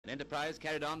enterprise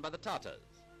carried on by the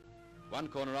Tartars. One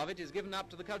corner of it is given up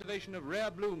to the cultivation of rare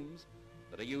blooms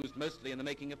that are used mostly in the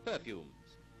making of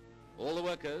perfumes. All the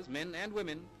workers, men and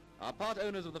women, are part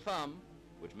owners of the farm,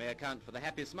 which may account for the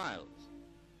happy smiles,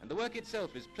 and the work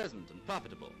itself is pleasant and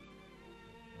profitable.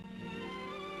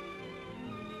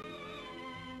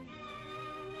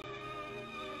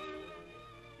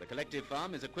 The collective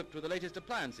farm is equipped with the latest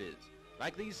appliances,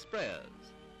 like these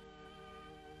sprayers.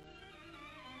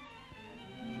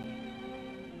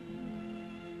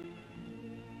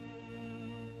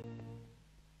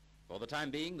 For the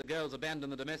time being, the girls abandon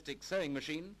the domestic sewing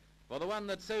machine for the one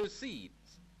that sows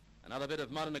seeds, another bit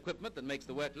of modern equipment that makes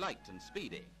the work light and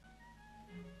speedy.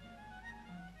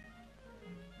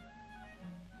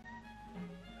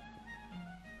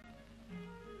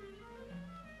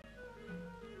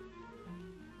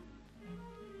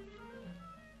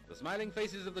 The smiling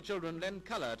faces of the children lend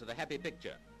color to the happy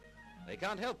picture. They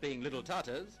can't help being little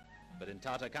Tartars, but in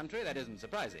Tartar country that isn't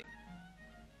surprising.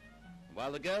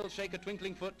 While the girls shake a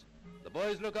twinkling foot, the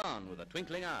boys look on with a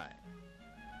twinkling eye.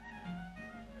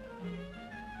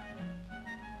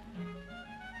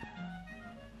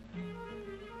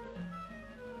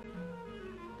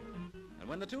 And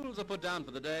when the tools are put down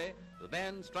for the day, the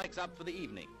band strikes up for the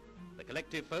evening. The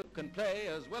collective folk can play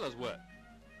as well as work.